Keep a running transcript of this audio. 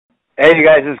Hey, you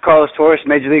guys, this is Carlos Torres,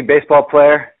 Major League Baseball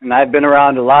player, and I've been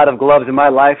around a lot of gloves in my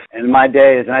life and in my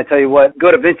days, and I tell you what,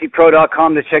 go to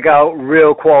VinciPro.com to check out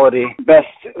real quality. Best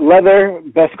leather,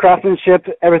 best craftsmanship,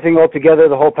 everything all together,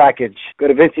 the whole package. Go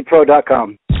to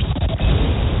VinciPro.com.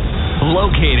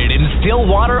 Located in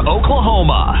Stillwater,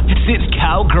 Oklahoma, sits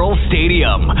Cowgirls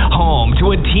Stadium, home to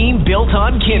a team built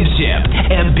on kinship,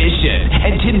 ambition,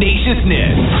 and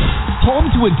tenaciousness.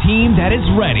 Home to a team that is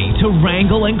ready to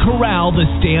wrangle and corral the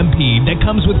stampede that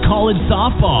comes with college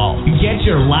softball. Get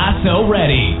your lasso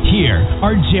ready. Here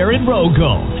are Jared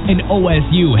Rogel and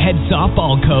OSU head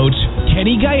softball coach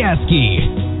Kenny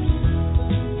Gajewski.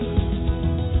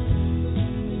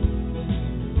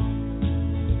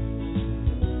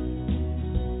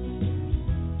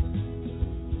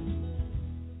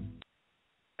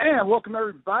 And welcome,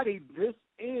 everybody. This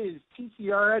is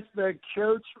TCRS, the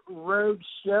Coach Road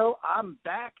Show. I'm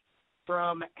back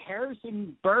from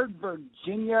Harrisonburg,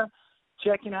 Virginia,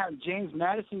 checking out James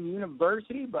Madison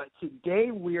University. But today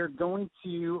we are going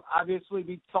to obviously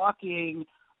be talking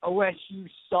OSU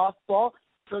softball.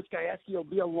 Coach Gajewski will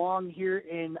be along here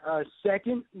in a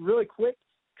second. Really quick,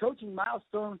 coaching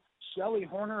milestone, Shelly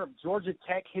Horner of Georgia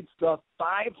Tech hits the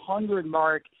 500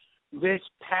 mark this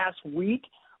past week.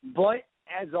 But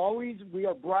as always, we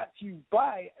are brought to you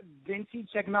by Vinci.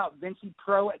 Check them out,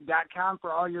 VinciPro.com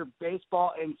for all your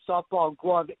baseball and softball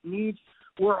glove needs.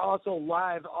 We're also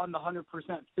live on the 100%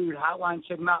 Food Hotline.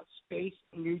 Check them out,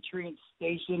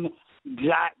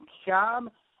 SpaceNutrientStation.com.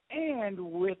 And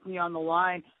with me on the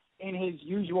line in his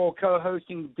usual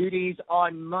co-hosting duties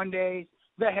on Mondays,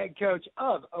 the head coach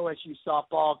of OSU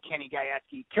softball, Kenny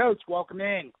Gajewski. Coach, welcome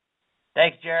in.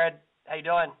 Thanks, Jared. How you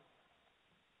doing?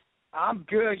 I'm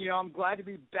good. I'm glad to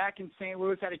be back in St.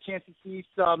 Louis. Had a chance to see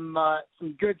some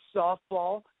good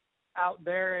softball out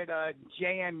there at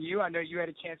JMU. I know you had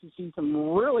a chance to see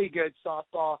some really good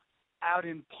softball out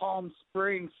in Palm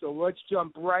Springs. So let's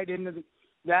jump right into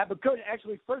that. But Coach,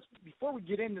 actually, first, before we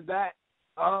get into that,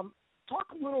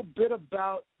 talk a little bit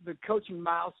about the coaching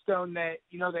milestone that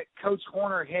that Coach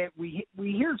Horner hit. We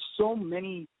hear so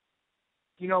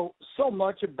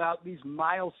much about these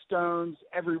milestones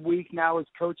every week now as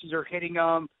coaches are hitting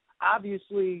them.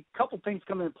 Obviously, a couple things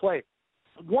come into play.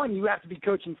 One, you have to be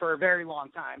coaching for a very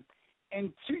long time.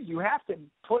 And two, you have to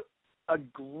put a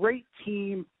great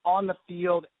team on the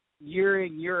field year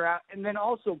in, year out, and then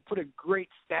also put a great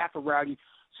staff around you.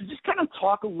 So just kind of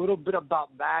talk a little bit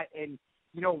about that and,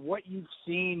 what you've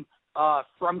seen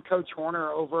from Coach Horner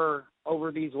over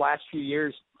these last few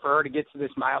years for her to get to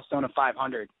this milestone of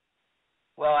 500.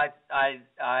 Well, I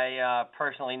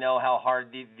personally know how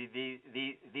hard these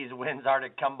wins are to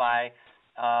come by.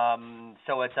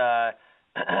 So it's a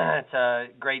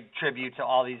great tribute to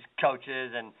all these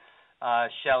coaches, and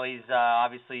Shelly's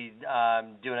obviously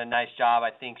doing a nice job.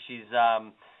 I think she's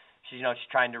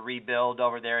trying to rebuild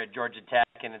over there at Georgia Tech,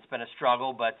 and it's been a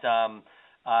struggle, but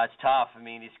it's tough. I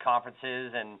mean, these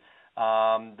conferences and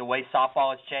the way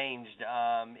softball has changed,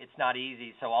 it's not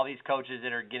easy. So all these coaches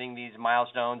that are getting these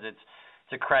milestones, it's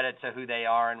a credit to who they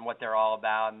are and what they're all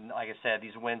about. And like I said,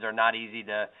 these wins are not easy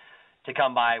to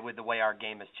come by with the way our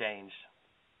game has changed.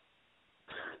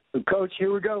 So, Coach,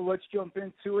 here we go. Let's jump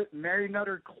into it. Mary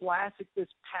Nutter Classic this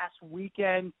past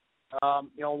weekend.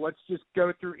 Let's just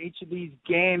go through each of these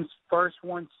games. First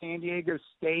one, San Diego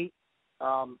State.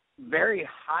 Very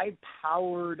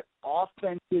high-powered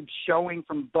offensive showing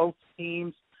from both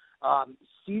teams.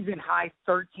 Season-high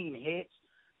 13 hits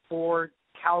for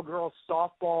Cowgirls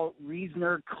Softball.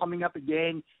 Reasoner coming up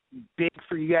again, big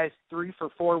for you guys, 3 for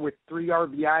 4 with 3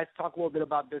 RBIs. Talk a little bit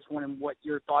about this one and what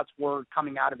your thoughts were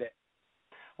coming out of it.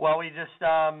 Well, we just,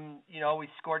 we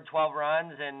scored 12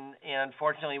 runs, and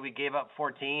unfortunately we gave up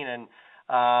 14, and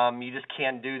you just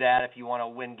can't do that if you want to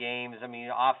win games. I mean,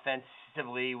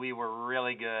 offensively, we were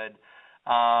really good.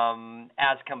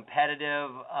 As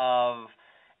competitive of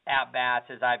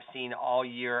at-bats as I've seen all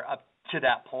year up to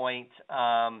that point.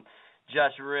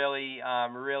 Just really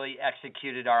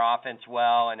executed our offense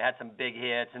well and had some big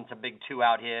hits and some big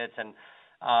 2-out hits and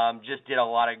just did a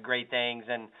lot of great things.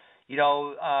 And,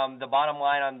 the bottom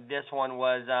line on this one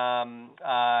was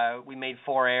we made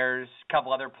 4 errors, a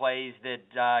couple other plays that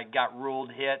got ruled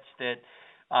hits that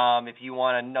if you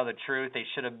want to know the truth, they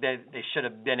should have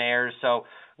been errors. So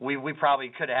we probably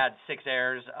could have had 6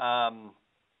 errors.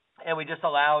 And we just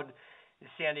allowed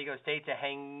San Diego State to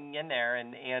hang in there,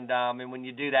 and when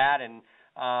you do that, and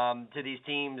to these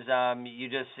teams,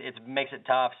 it makes it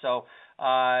tough. So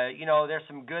there's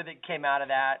some good that came out of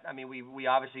that. I mean, we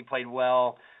obviously played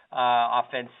well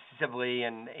offensively,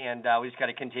 and we just got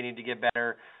to continue to get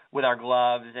better with our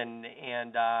gloves and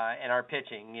our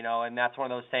pitching. And that's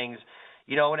one of those things.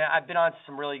 and I've been on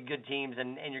some really good teams,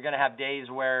 and you're going to have days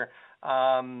where,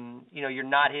 you're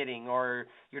not hitting or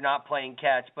you're not playing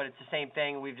catch, but it's the same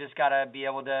thing. We've just got to be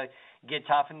able to get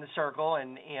tough in the circle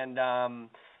and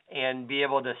be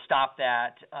able to stop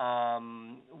that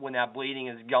when that bleeding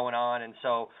is going on. And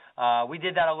so we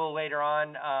did that a little later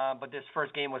on, but this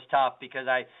first game was tough because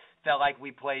I felt like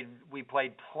we played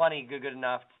plenty good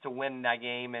enough to win that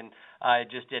game, and it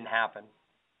just didn't happen.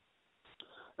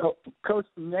 Oh, Coach,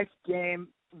 next game,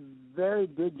 very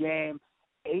good game,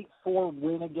 8-4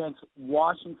 win against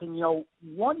Washington.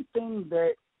 One thing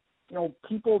that,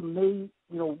 people may,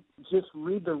 just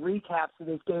read the recaps of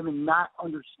this game and not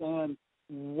understand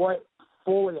what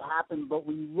fully happened, but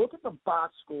when you look at the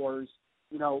box scores,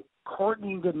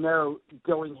 Courtney and Gano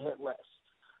going hitless,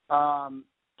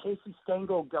 Casey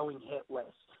Stengel going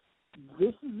hitless.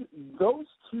 Those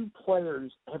two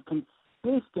players have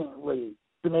consistently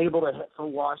been able to hit for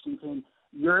Washington.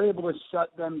 You're able to shut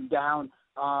them down,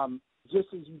 just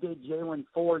as you did Jalen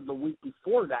Ford the week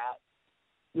before that.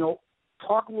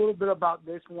 Talk a little bit about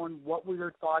this one. What were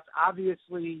your thoughts?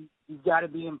 Obviously, you've got to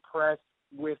be impressed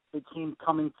with the team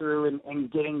coming through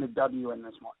and getting the W in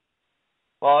this one.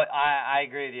 Well, I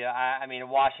agree with you. I mean,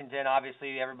 Washington,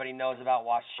 obviously everybody knows about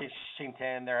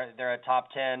Washington. They're a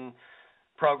top 10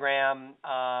 program.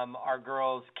 Our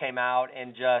girls came out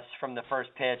and just from the first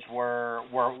pitch were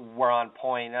on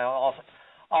point. All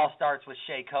starts with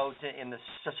Shea Coates in the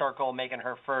circle making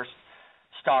her first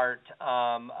start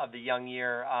of the young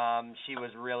year. She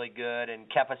was really good and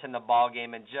kept us in the ball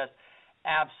game and just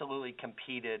absolutely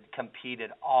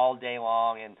competed all day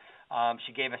long, and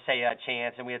she gave us a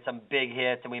chance, and we had some big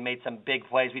hits, and we made some big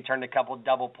plays. We turned a couple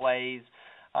double plays.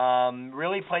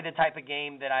 Really played the type of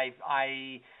game that I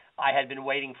had been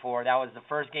waiting for. That was the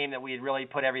first game that we had really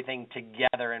put everything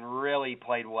together and really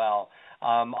played well,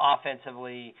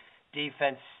 offensively,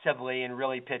 defensively, and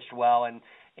really pitched well, and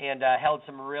held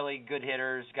some really good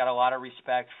hitters. Got a lot of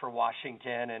respect for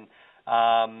Washington, and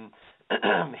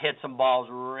hit some balls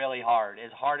really hard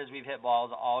as we've hit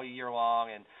balls all year long,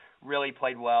 and really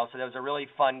played well. So that was a really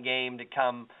fun game to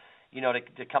come,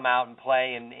 to come out and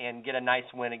play and get a nice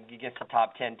win against a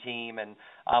top 10 team. And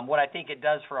what I think it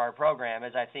does for our program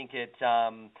is I think it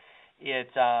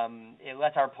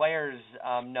lets our players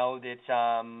know that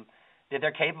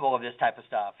they're capable of this type of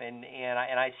stuff, and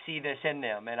I see this in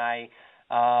them, and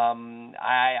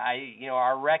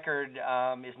our record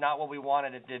is not what we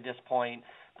wanted at this point.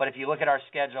 But if you look at our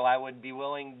schedule, I would be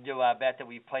willing to bet that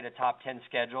we've played a top 10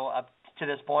 schedule up to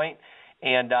this point,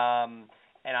 and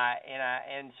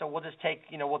so we'll just take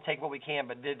what we can.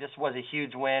 But this was a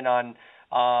huge win on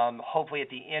hopefully at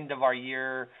the end of our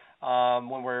year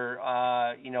when we're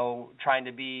trying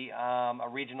to be a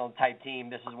regional type team.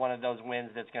 This is one of those wins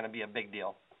that's going to be a big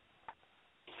deal.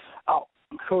 Oh,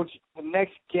 Coach, the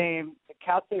next game, the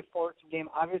Cal State Fullerton game.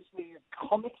 Obviously, you're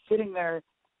sitting there,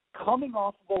 coming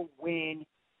off of a win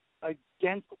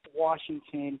against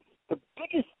Washington. The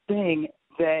biggest thing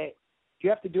that you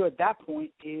have to do at that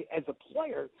point as a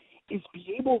player is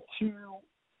be able to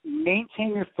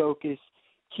maintain your focus,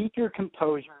 keep your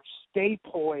composure, stay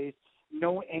poised,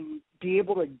 and be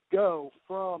able to go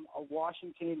from a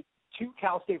Washington to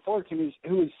Cal State Fullerton,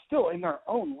 who is still in their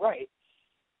own right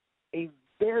a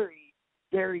very,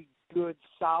 very good,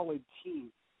 solid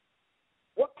team.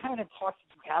 What kind of talks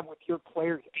did you have with your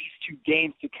players these two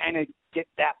games to kind of get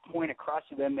that point across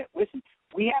to them that, listen,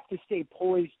 we have to stay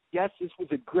poised. Yes, this was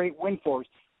a great win for us,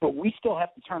 but we still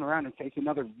have to turn around and face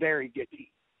another very good team.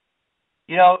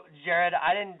 Jared,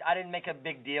 I didn't make a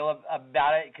big deal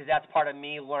about it because that's part of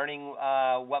me learning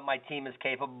what my team is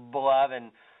capable of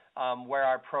and where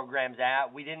our program's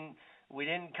at. We didn't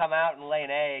come out and lay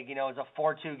an egg. It was a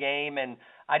 4-2 game, and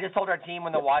I just told our team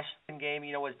when the Washington game,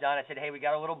 was done, I said, hey, we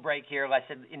got a little break here. I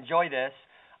said, enjoy this.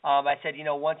 I said,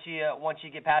 once you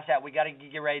get past that, we got to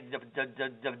get ready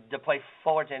to play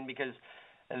Fullerton because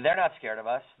they're not scared of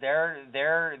us. They're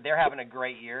having a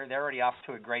great year. They're already off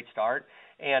to a great start.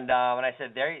 And I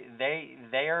said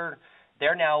they're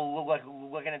now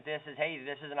looking at this as, hey,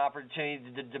 this is an opportunity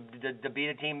to beat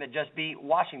a team that just beat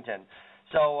Washington.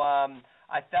 So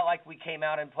I felt like we came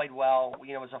out and played well.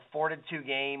 It was a 4-2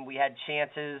 game. We had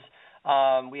chances.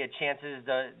 We had chances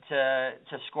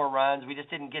to score runs. We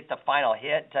just didn't get the final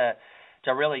hit to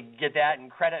really get that. And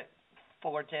credit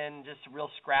Fullerton, just real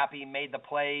scrappy, made the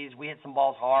plays. We hit some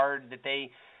balls hard that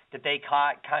they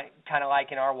caught, kind of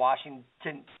like in our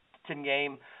Washington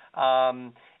game.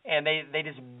 And they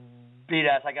just beat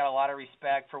us. I got a lot of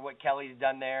respect for what Kelly's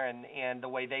done there and the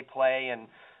way they play and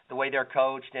the way they're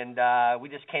coached. And we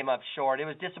just came up short. It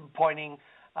was disappointing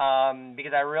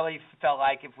because I really felt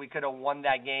like if we could have won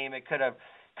that game, it could have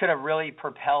have really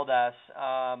propelled us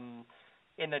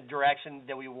in the direction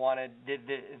that we wanted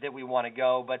that we want to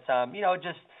go. But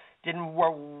just didn't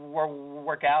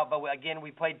work out. But again,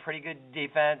 we played pretty good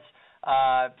defense,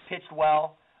 pitched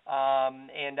well,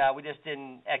 and we just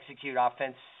didn't execute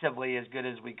offensively as good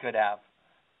as we could have.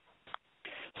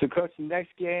 So, Coach, the next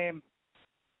game,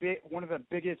 one of the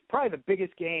biggest, probably the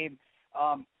biggest game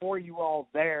for you all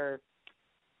there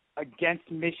against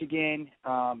Michigan,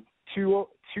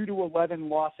 2-11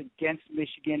 loss against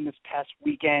Michigan this past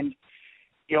weekend.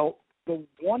 The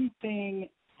one thing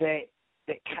that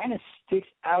kind of sticks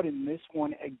out in this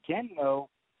one again, though,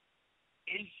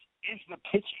 is the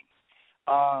pitching.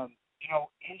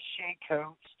 Is Shea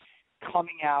Coates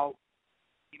coming out,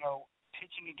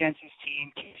 pitching against his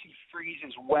team, Casey Freeze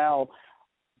as well.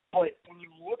 But when you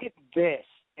look at this,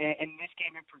 and this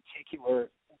game in particular,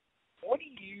 what do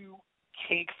you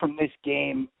take from this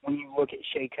game when you look at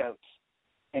Shea Coates?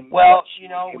 Well,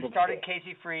 we started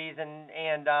Casey Freeze, and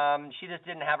she just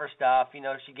didn't have her stuff.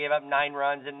 She gave up 9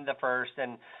 runs in the first,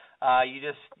 and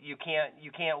you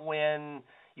can't win.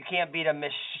 You can't beat a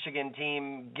Michigan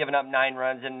team giving up 9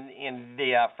 runs in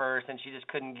the first, and she just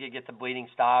couldn't get the bleeding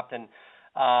stopped, and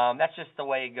that's just the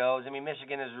way it goes. I mean,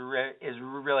 Michigan is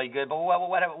really good, but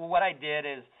what I did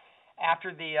is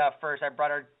after the first, I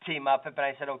brought our team up, and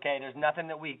I said, okay, there's nothing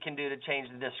that we can do to change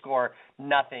this score,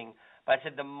 nothing. But I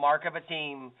said the mark of a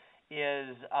team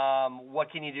is what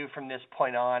can you do from this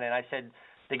point on, and I said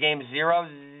the game's 0-0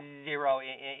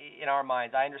 in our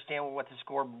minds. I understand what the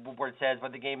scoreboard says,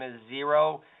 but the game is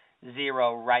 0-0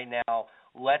 right now.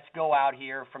 Let's go out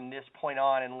here from this point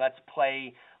on and let's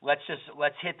play. Let's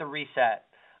hit the reset,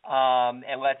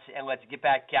 and let's get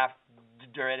back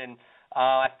after it. And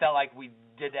I felt like we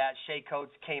did that. Shea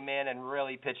Coates came in and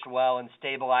really pitched well and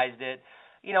stabilized it.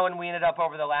 And we ended up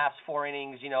over the last 4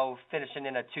 innings, finishing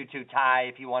in a 2-2 tie.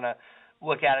 If you want to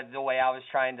look at it the way I was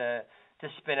trying to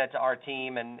spin it to our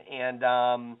team, and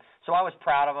so I was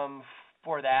proud of them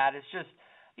for that. It's just,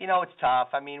 it's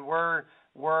tough. I mean, we're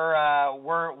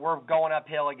going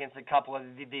uphill against a couple of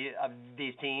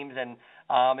these teams, and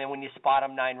when you spot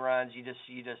them 9 runs, you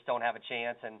just don't have a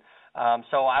chance. And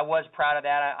so I was proud of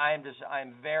that.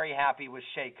 I'm very happy with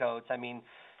Shea Coates. I mean,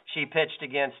 she pitched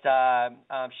against.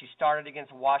 She started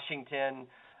against Washington.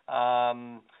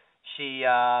 She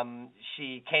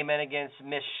came in against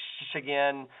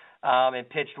Michigan. And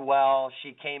pitched well.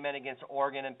 She came in against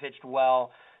Oregon and pitched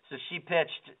well. So she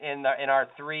pitched in our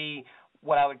 3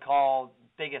 what I would call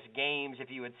biggest games, if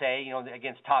you would say,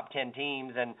 against top 10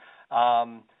 teams, and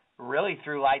really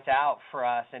threw lights out for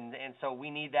us. And so we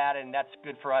need that, and that's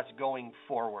good for us going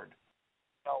forward.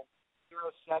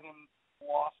 0-7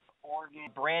 lost to Oregon.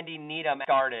 Brandy Needham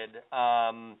started.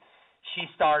 She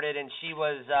started, and she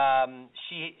was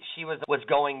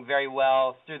going very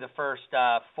well through the first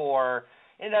 4.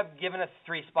 Ended up giving a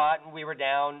 3 spot, and we were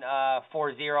down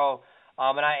 4-0.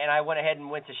 And I went ahead and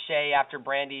went to Shea after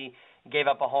Brandy gave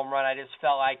up a home run. I just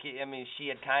felt like, she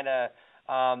had kind of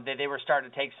they were starting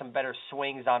to take some better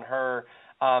swings on her.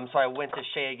 So I went to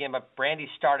Shea again, but Brandy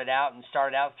started out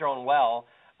throwing well.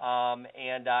 And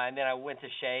then I went to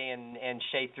Shea, and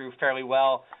Shea threw fairly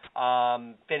well,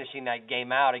 finishing that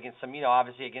game out against some,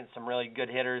 obviously against some really good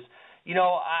hitters.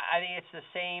 I think it's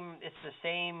the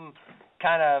same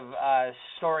kind of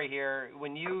story here.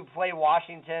 When you play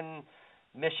Washington,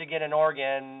 Michigan, and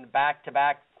Oregon back to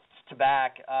back,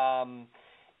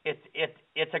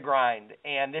 it's a grind,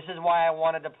 and this is why I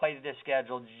wanted to play this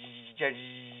schedule,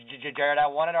 Jared. I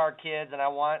wanted our kids and I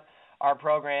want our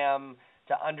program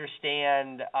to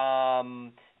understand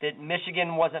that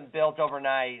Michigan wasn't built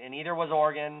overnight, and neither was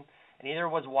Oregon. And neither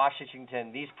was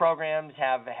Washington. These programs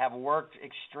have worked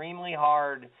extremely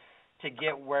hard to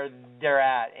get where they're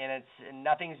at, and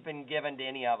nothing's been given to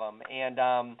any of them. And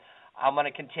I'm going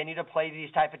to continue to play these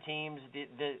type of teams,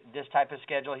 this type of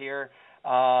schedule here.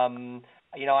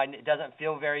 It doesn't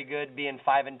feel very good being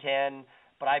 5-10,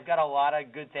 but I've got a lot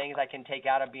of good things I can take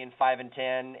out of being 5-10,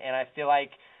 and I feel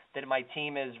like that my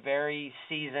team is very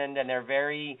seasoned and they're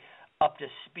very up to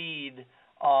speed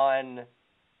on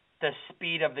the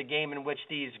speed of the game in which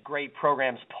these great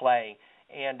programs play.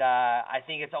 And I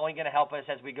think it's only going to help us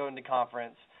as we go into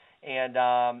conference. And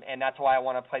that's why I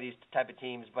want to play these type of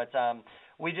teams. But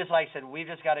we just, like I said, we've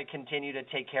just got to continue to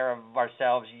take care of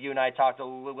ourselves. You and I talked a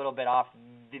little bit off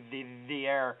the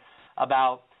air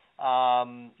about,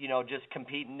 just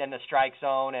competing in the strike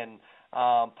zone and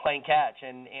playing catch.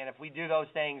 And if we do those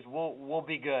things, we'll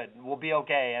be good. We'll be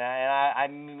okay. And I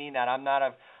mean that. I'm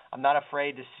not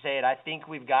afraid to say it. I think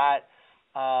we've got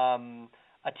a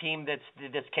team that's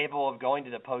capable of going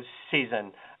to the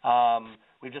postseason.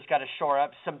 We've just got to shore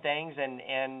up some things, and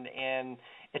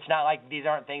it's not like these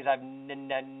aren't things I've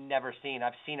never seen.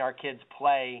 I've seen our kids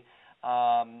play,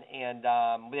 and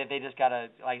they just gotta,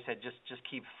 like I said, just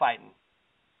keep fighting.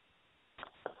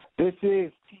 This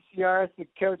is TCRS, the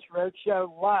Coach Road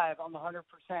Show, live on the 100%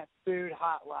 Food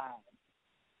Hotline.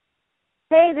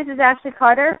 Hey, this is Ashley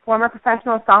Carter, former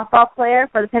professional softball player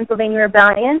for the Pennsylvania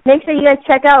Rebellion. Make sure you guys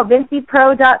check out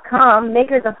VinciPro.com,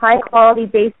 makers of high-quality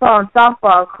baseball and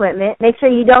softball equipment. Make sure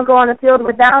you don't go on the field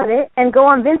without it. And go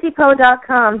on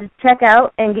VinciPro.com to check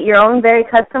out and get your own very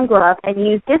custom glove and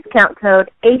use discount code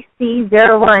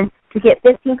AC01 to get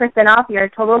 15% off your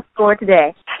total score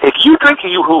today. If you drink a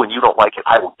Yoo-Hoo and you don't like it,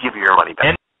 I will give you your money back.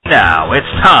 And now it's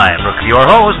time for your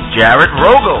host, Jared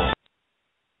Rogel.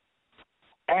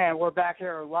 And we're back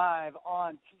here live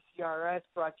on TCRS,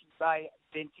 brought to you by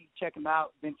Vinci. Check them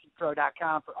out,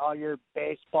 VinciPro.com, for all your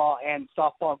baseball and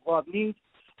softball glove needs.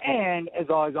 And, as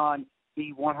always, on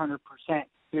the 100%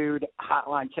 Food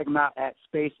Hotline. Check them out at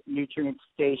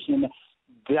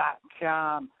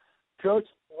SpaceNutrientStation.com. Coach,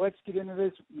 let's get into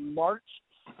this. March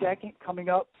 2nd coming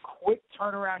up. Quick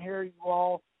turnaround here. You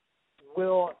all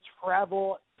will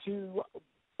travel to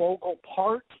Bogle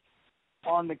Park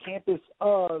on the campus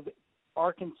of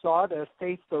Arkansas to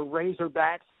face the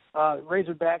Razorbacks.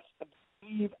 Razorbacks, I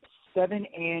believe,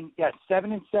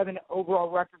 7-7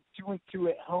 overall record, 2-2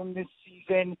 at home this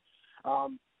season.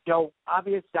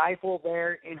 Obvious Deifel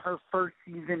there in her first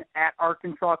season at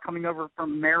Arkansas, coming over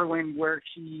from Maryland, where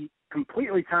she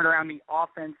completely turned around the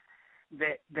offense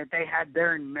that they had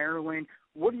there in Maryland.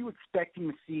 What are you expecting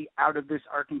to see out of this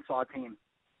Arkansas team?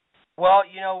 Well,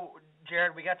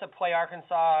 Jared, we got to play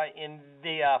Arkansas in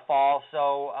the fall,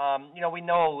 so we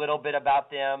know a little bit about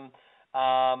them.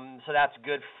 So that's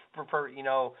good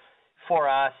for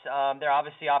us. They're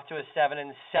obviously off to a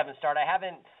 7-7 start. I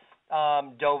haven't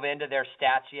dove into their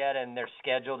stats yet and their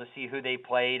schedule to see who they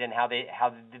played and how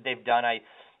they've done. I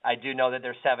do know that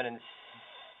they're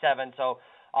 7-7, so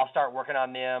I'll start working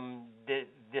on them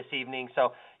this evening.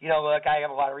 So look, I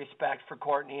have a lot of respect for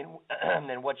Courtney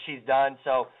and what she's done.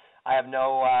 So I have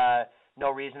no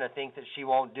reason to think that she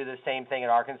won't do the same thing at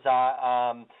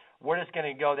Arkansas. We're just going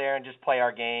to go there and just play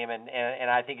our game, and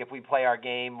I think if we play our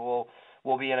game, we'll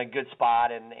be in a good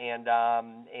spot, and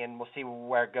we'll see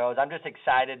where it goes. I'm just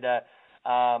excited to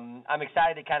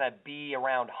kind of be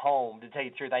around home, to tell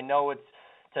you the truth. I know it's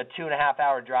a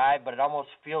 2.5-hour drive, but it almost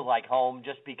feels like home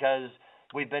just because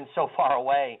we've been so far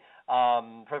away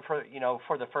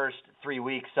for the first 3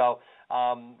 weeks. So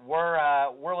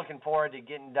we're looking forward to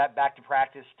getting that back to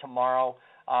practice tomorrow.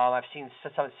 I've seen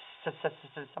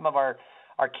some of our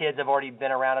kids have already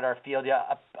been around at our field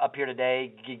up here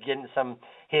today, getting some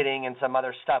hitting and some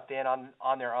other stuff in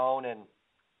on their own, and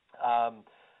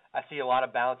I see a lot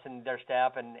of bounce in their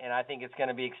step, and I think it's going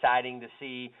to be exciting to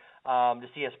see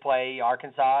us play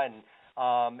Arkansas,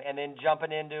 and then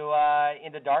jumping into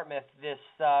Dartmouth this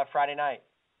Friday night.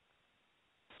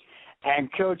 And,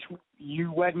 Coach,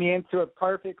 you led me into it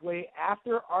perfectly.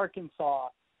 After Arkansas,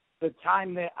 the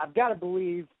time that I've got to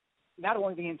believe not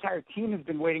only the entire team has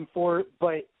been waiting for,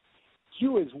 but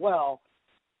you as well,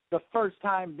 the first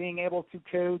time being able to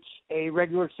coach a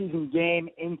regular season game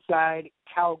inside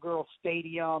Cowgirls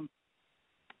Stadium.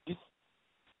 Just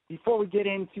before we get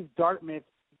into Dartmouth,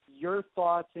 your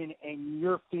thoughts and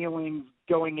your feelings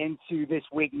going into this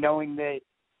week, knowing that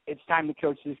it's time to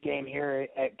coach this game here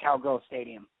at Cowgirls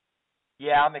Stadium.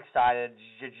 Yeah, I'm excited,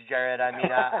 Jared. I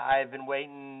mean, I've been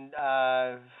waiting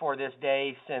for this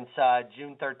day since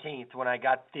June 13th when I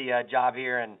got the job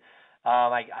here, and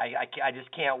I just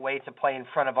can't wait to play in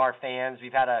front of our fans.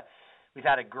 We've had a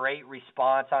great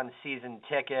response on season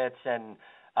tickets, and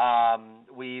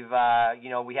we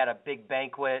had a big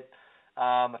banquet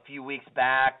a few weeks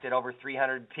back that over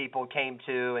 300 people came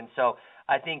to, and so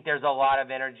I think there's a lot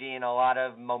of energy and a lot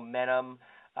of momentum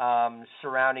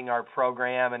surrounding our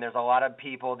program, and there's a lot of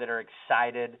people that are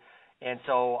excited, and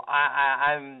so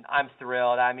I'm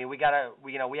thrilled. I mean, we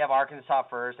have Arkansas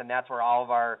first, and that's where all of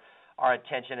our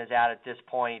attention is at this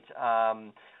point.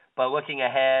 But looking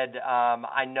ahead,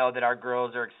 I know that our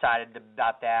girls are excited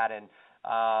about that, and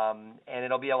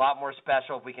it'll be a lot more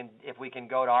special if we can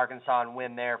go to Arkansas and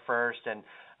win there first. And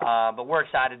but we're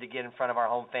excited to get in front of our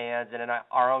home fans and in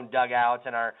our own dugouts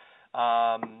and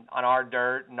on our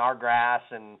dirt and our grass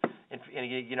and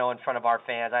in front of our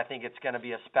fans. I think it's going to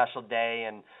be a special day,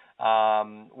 and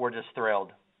we're just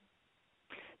thrilled.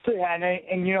 So yeah, and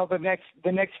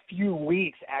the next few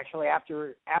weeks, actually,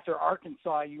 after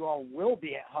Arkansas, you all will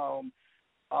be at home,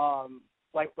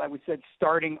 like we said,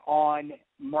 starting on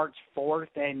March 4th,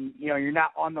 and you're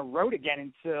not on the road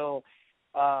again until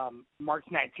March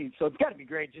 19th. So it's got to be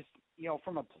great, just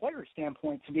from a player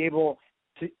standpoint, to be able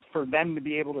for them to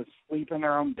be able to sleep in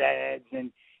their own beds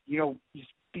and,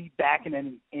 just be back in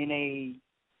a,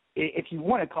 if you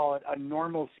want to call it a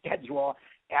normal schedule.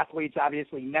 Athletes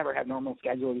obviously never have normal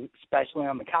schedules, especially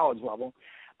on the college level.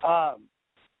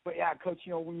 But yeah, Coach,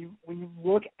 when you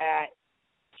look at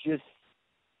just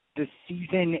the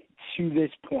season to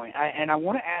this point, and I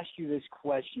want to ask you this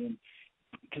question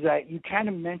because you kind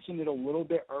of mentioned it a little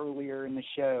bit earlier in the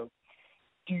show.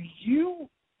 Do you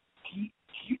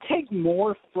take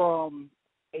more from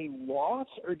a loss,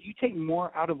 or do you take more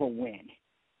out of a win?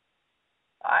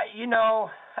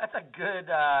 That's a good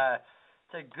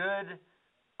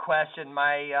question.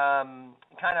 My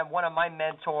kind of one of my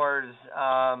mentors,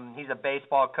 he's a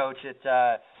baseball coach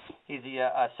he's the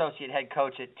associate head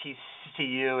coach at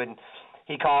TCU, and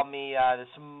he called me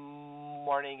this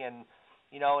morning, and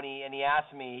he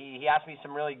asked me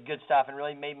some really good stuff and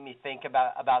really made me think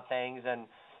about things. And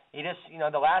he just,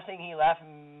 the last thing he left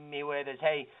me with is,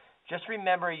 hey, just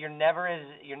remember you're never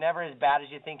as bad as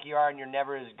you think you are, and you're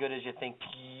never as good as you think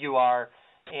you are.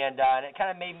 And it kind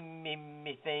of made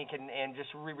me think and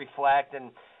just reflect.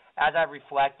 And as I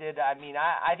reflected, I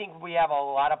think we have a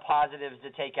lot of positives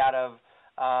to take out of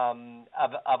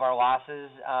our losses.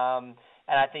 And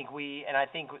I think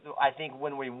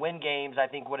when we win games, I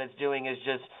think what it's doing is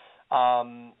just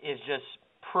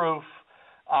proof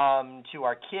to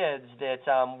our kids that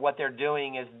what they're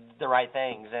doing is the right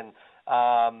things. And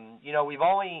we've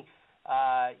only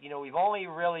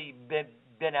really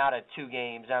been out of 2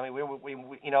 games. I mean, we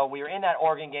were in that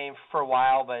Oregon game for a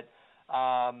while, but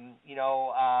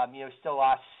still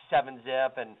lost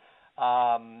 7-zip, and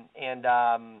in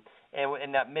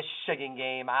that Michigan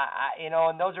game,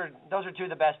 and those are 2 of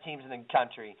the best teams in the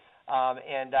country.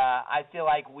 I feel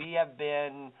like we have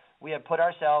put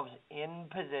ourselves in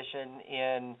position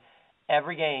in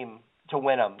every game to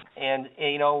win them. And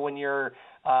when you're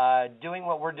doing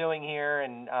what we're doing here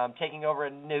and taking over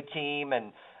a new team,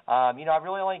 and I've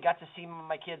really only got to see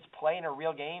my kids play in a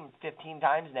real game 15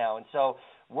 times now, and so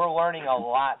we're learning a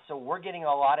lot. So we're getting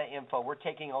a lot of info. We're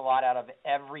taking a lot out of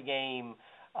every game,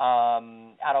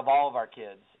 out of all of our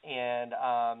kids, and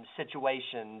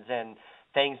situations and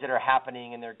things that are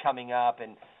happening and they're coming up.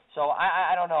 And so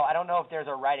I don't know. I don't know if there's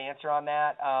a right answer on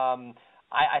that.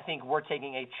 I think we're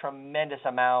taking a tremendous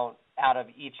amount out of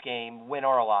each game, win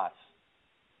or a loss.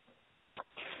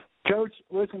 Coach,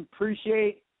 listen,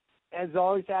 appreciate, as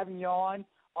always, having you on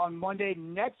Monday.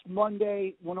 Next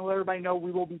Monday, want to let everybody know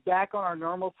we will be back on our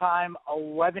normal time,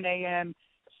 11 a.m.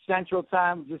 Central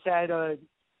Time. Just had to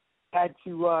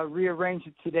rearrange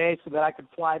it today so that I could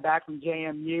fly back from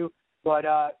JMU. But,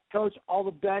 Coach, all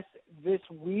the best this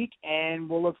week, and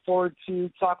we'll look forward to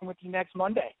talking with you next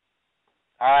Monday.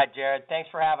 All right, Jared. Thanks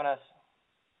for having us.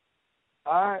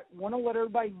 All right. Want to let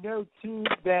everybody know, too,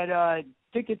 that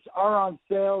tickets are on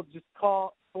sale. Just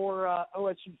call for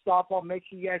OSU softball. Make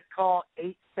sure you guys call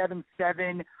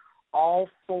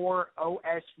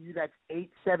 877-ALL4OSU. That's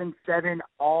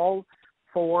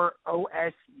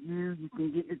 877-ALL4OSU. You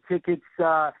can get your tickets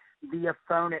via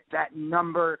phone at that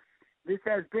number. This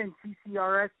has been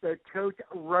TCRS, the Coach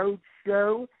Road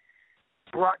Show,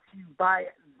 brought to you by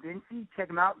Vinci. Check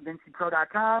them out,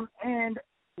 VinciPro.com. And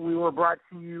we were brought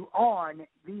to you on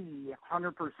the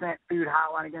 100% Food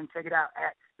Hotline. Again, check it out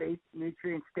at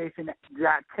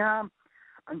SpaceNutrientStation.com.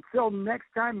 Until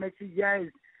next time, make sure you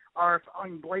guys are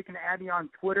following Blake and Abby on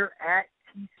Twitter at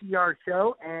TCR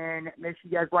Show. And make sure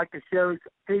you guys like the show's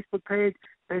Facebook page,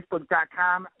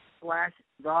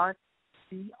 Facebook.com/The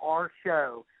TCR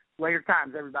Show. Later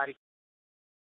times, everybody.